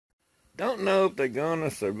Don't know if they're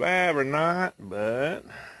gonna survive or not, but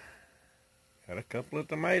got a couple of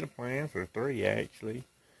tomato plants, or 3 actually.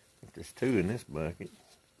 I think there's 2 in this bucket.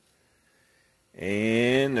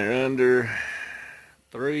 And they're under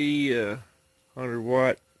 3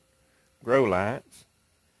 100-watt grow lights.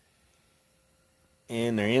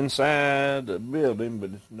 And they're inside the building,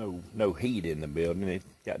 but there's no heat in the building. It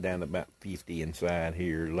got down to about 50 inside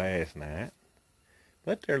here last night.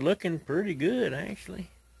 But they're looking pretty good, actually.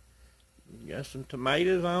 Got some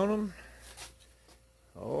tomatoes on them.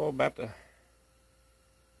 Oh, about the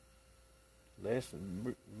less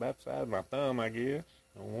than about the size of my thumb, I guess.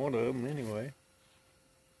 On one of them, anyway.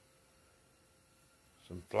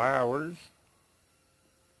 Some flowers.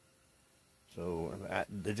 So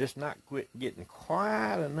they're just not getting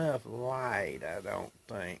quite enough light, I don't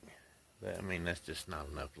think. I mean, that's just not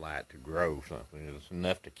enough light to grow something. It's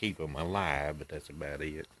enough to keep them alive, but that's about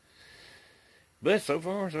it. But so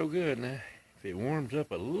far, so good. Now, if it warms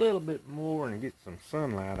up a little bit more and gets some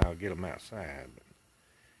sunlight, I'll get them outside. But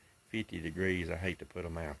 50 degrees, I hate to put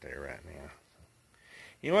them out there right now.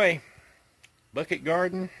 Anyway, bucket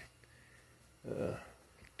garden,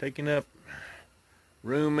 taking up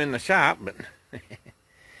room in the shop,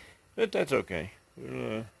 but that's okay.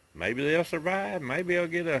 Maybe they'll survive. Maybe I'll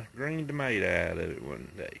get a green tomato out of it one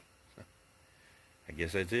day. I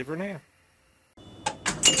guess that's it for now.